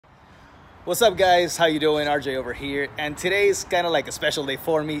What's up, guys? How you doing? RJ over here, and today's kind of like a special day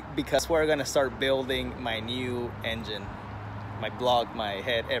for me because we're gonna start building my new engine, my block, my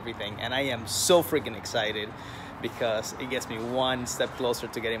head, everything, and I am so freaking excited because it gets me one step closer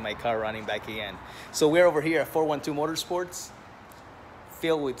to getting my car running back again. So we're over here at 412 Motorsports,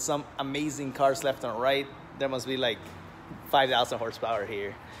 filled with some amazing cars left and right. There must be like 5,000 horsepower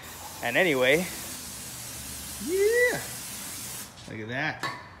here. And anyway, yeah, look at that.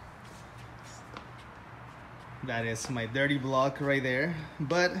 That is my dirty block right there,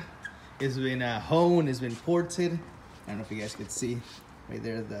 but it's been honed, it's been ported. I don't know if you guys could see right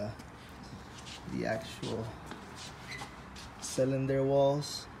there the actual cylinder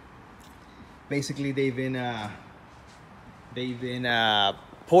walls. Basically, they've been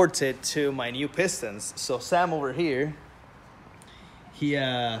ported to my new pistons. So Sam over here, he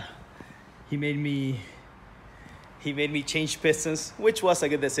made me change pistons, which was a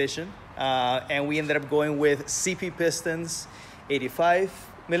good decision. And we ended up going with CP pistons, 85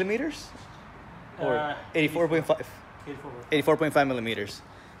 millimeters or 84.5. 84.5 millimeters.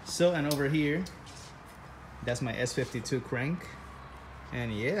 So, and over here, that's my S52 crank.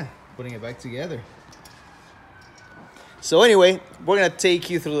 And yeah, putting it back together. So anyway, we're gonna take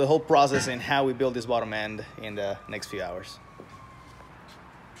you through the whole process and how we build this bottom end in the next few hours.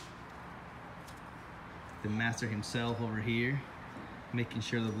 The master himself over here, making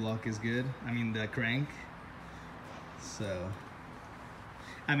sure the block is good. I mean the crank. So,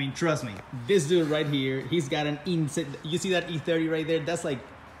 I mean, trust me, this dude right here, he's got an insane. You see that E30 right there?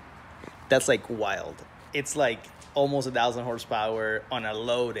 That's like wild. It's like almost 1,000 horsepower on a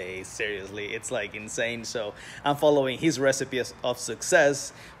low day. Seriously, it's like insane. So I'm following his recipe of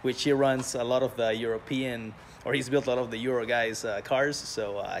success, which he runs a lot of the European, or he's built a lot of the Euro guys' cars.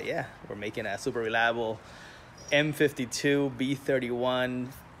 So yeah, we're making a super reliable M52 B31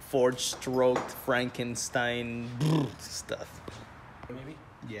 forged stroked Frankenstein stuff. Maybe?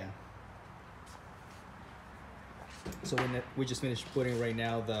 Yeah. So we just finished putting right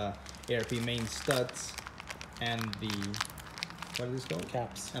now the ARP main studs and the, what are these called?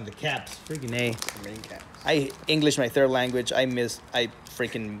 Caps. And the caps. Freaking A. The main caps. English my third language. I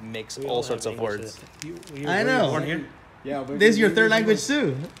freaking mix all sorts of words. I know. Born here? Yeah, but This is your third language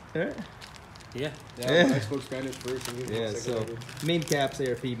too. Right? Yeah. Yeah, I spoke Spanish first. And Yeah, so main caps,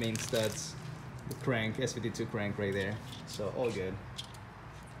 ARP, main studs, the crank, S52 crank right there. So all good.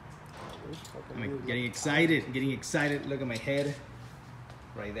 I'm getting excited. Look at my head.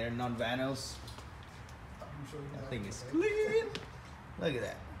 Right there, non-vanos. That thing is clean. Look at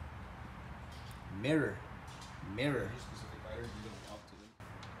that. Mirror.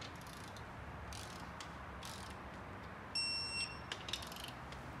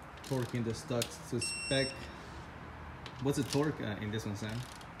 Torquing the studs to spec. What's the torque in this one, Sam?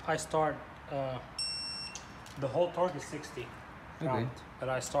 I start, the whole torque is 60 pound, but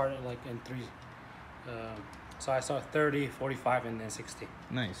I started like in 3. So I start 30, 45, and then 60.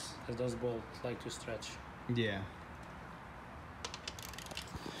 Nice. Because those bolts like to stretch. Yeah.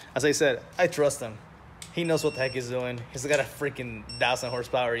 As I said, I trust him. He knows what the heck he's doing. He's got a freaking 1,000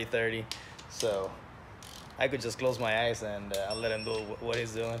 horsepower E30. So I could just close my eyes and I'll let him do what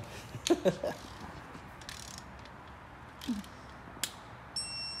he's doing.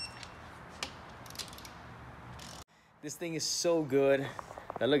 This thing is so good.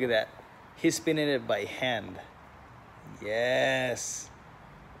 Now look at that. He's spinning it by hand. Yes.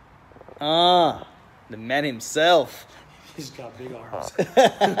 The man himself. He's got big arms.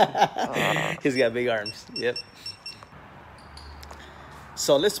 He's got big arms. Yep.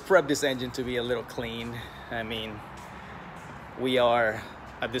 So let's prep this engine to be a little clean. I mean, we are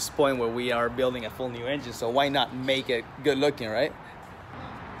at this point where we are building a full new engine, so why not make it good looking, right?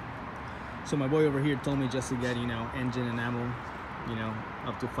 So my boy over here told me just to get, engine enamel,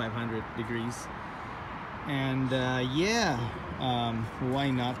 up to 500 degrees. And yeah, why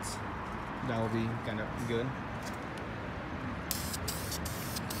not? That will be kind of good.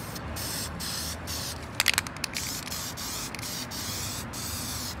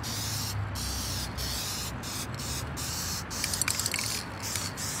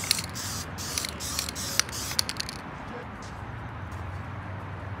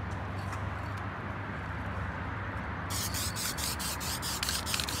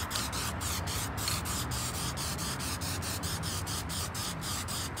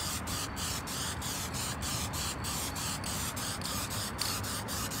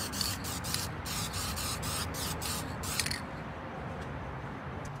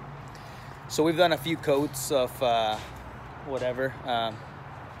 So we've done a few coats of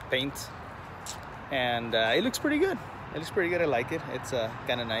paint, and it looks pretty good. I like it. It's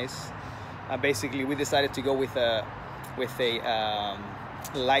kind of nice. basically we decided to go with a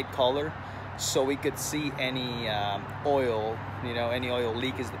light color, so we could see any oil, you know, any oil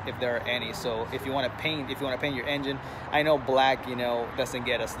leak if there are any. So if you want to paint your engine, I know black, you know, doesn't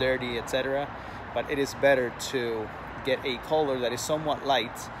get as dirty, etc., but it is better to get a color that is somewhat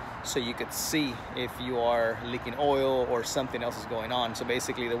light, so you could see if you are leaking oil or something else is going on. So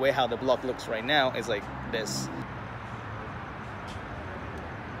basically the way how the block looks right now is like this.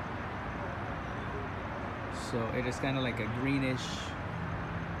 So it is kind of like a greenish,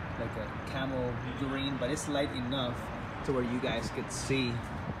 like a camel green, but it's light enough to where you guys could see,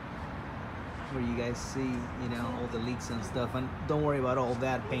 you know, all the leaks and stuff. And don't worry about all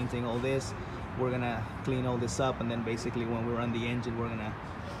that painting, all this. We're gonna clean all this up, and then basically when we run the engine, we're gonna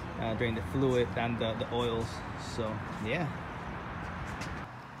drain the fluid and the oils. So yeah.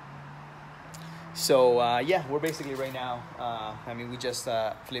 So yeah, we're basically right now, I mean, we just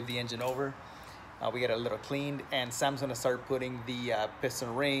flipped the engine over. We got a little cleaned, and Sam's gonna start putting the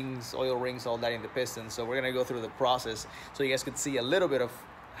piston rings, oil rings, all that in the pistons. So we're gonna go through the process so you guys could see a little bit of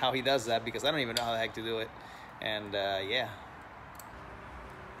how he does that, because I don't even know how the heck to do it. And yeah.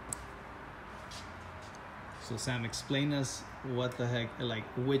 So Sam, explain us what the heck, like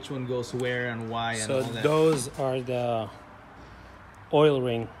which one goes where and why and all that. So those are the oil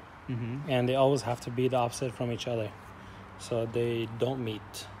ring, and they always have to be the opposite from each other, so they don't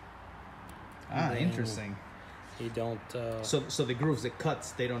meet. Ah, interesting. They don't. So the grooves, the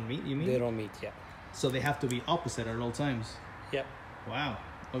cuts, they don't meet. You mean? They don't meet, yeah. So they have to be opposite at all times. Yep. Wow.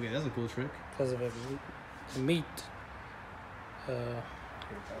 Okay, that's a cool trick. Because if it meet,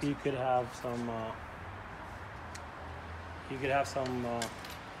 you could have some. You could have some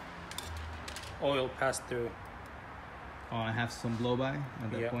oil pass through. Oh, I have some blow by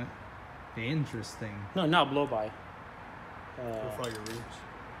at that point. Interesting. No, not blow by. For your rings.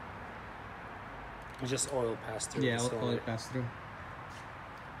 Just oil pass through. Yeah, oil pass through.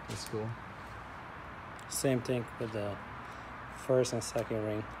 That's cool. Same thing with the first and second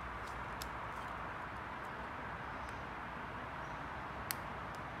ring.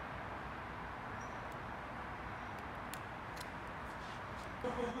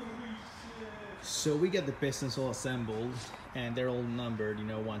 So we get the pistons all assembled, and they're all numbered, you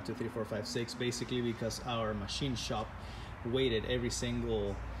know, 1, 2, 3, 4, 5, 6, basically because our machine shop weighted every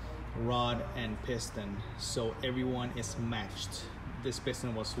single rod and piston, so everyone is matched. This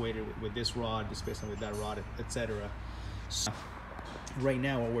piston was weighted with this rod, this piston with that rod, etc. So right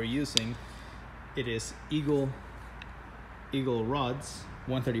now what we're using, it is Eagle rods,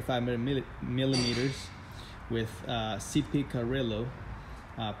 135 millimeters with CP Carrillo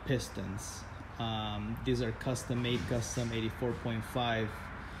pistons. These are custom made, custom 84.5,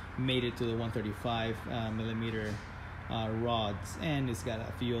 made it to the 135 millimeter rods, and it's got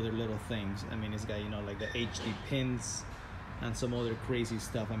a few other little things. I mean, it's got, you know, like the HD pins and some other crazy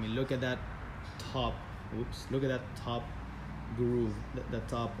stuff. I mean, look at that top, look at that top groove, the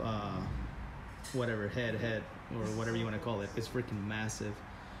top whatever, head or whatever you want to call it. It's freaking massive,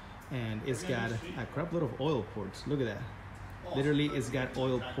 and it's got a crap load of oil ports. Look at that. Literally, it's got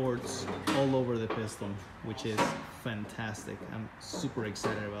oil ports all over the piston, which is fantastic. I'm super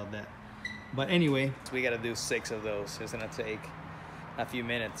excited about that. But anyway, we gotta do 6 of those. It's gonna take a few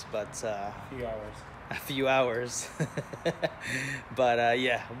minutes, but a few hours. But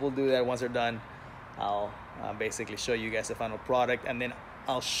yeah, we'll do that once they're done. I'll basically show you guys the final product, and then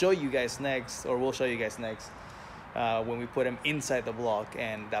I'll show you guys next, or we'll show you guys next when we put them inside the block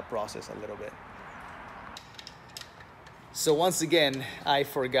and that process a little bit. So once again, I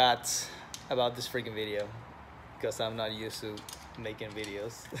forgot about this freaking video because I'm not used to making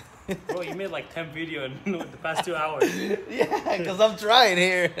videos. Bro, you made like 10 videos in the past 2 hours. Yeah, because I'm trying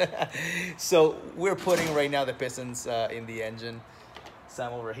here. So we're putting right now the pistons in the engine.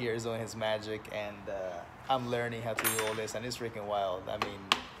 Sam over here is doing his magic, and I'm learning how to do all this, and it's freaking wild. I mean,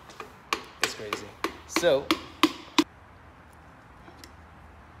 it's crazy. So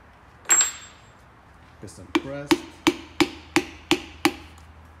piston pressed.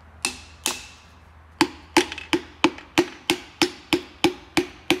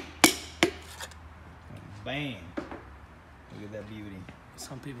 Bam! Look at that beauty.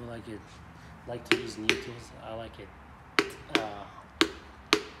 Some people like to use new tools. I like it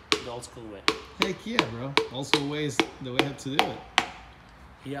the old school way. Heck yeah, bro. Also ways the way I have to do it.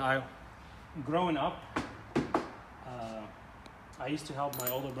 Yeah, growing up, I used to help my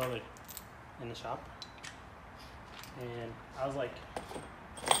older brother in the shop, and I was like,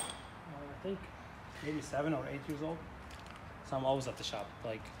 I think maybe 7 or 8 years old. So I'm always at the shop,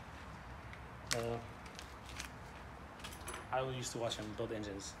 like. I used to watch him build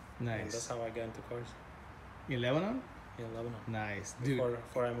engines. Nice. And that's how I got into cars. In Lebanon? In Lebanon. Nice. Dude,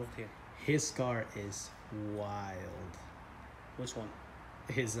 Before I moved here. his car is wild. Which one?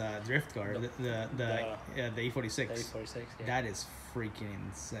 His drift car, the E46. The E46, yeah. That is freaking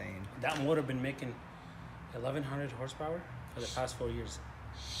insane. That motor been making 1,100 horsepower for the past 4 years.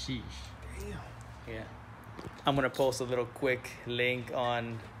 Sheesh. Damn. Yeah. I'm gonna post a little quick link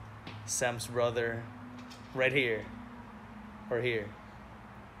on Sam's brother right here. Or here.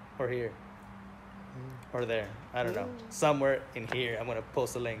 Or here. Or there. I don't know. Somewhere in here I'm gonna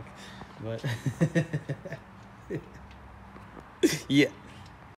post a link. But yeah.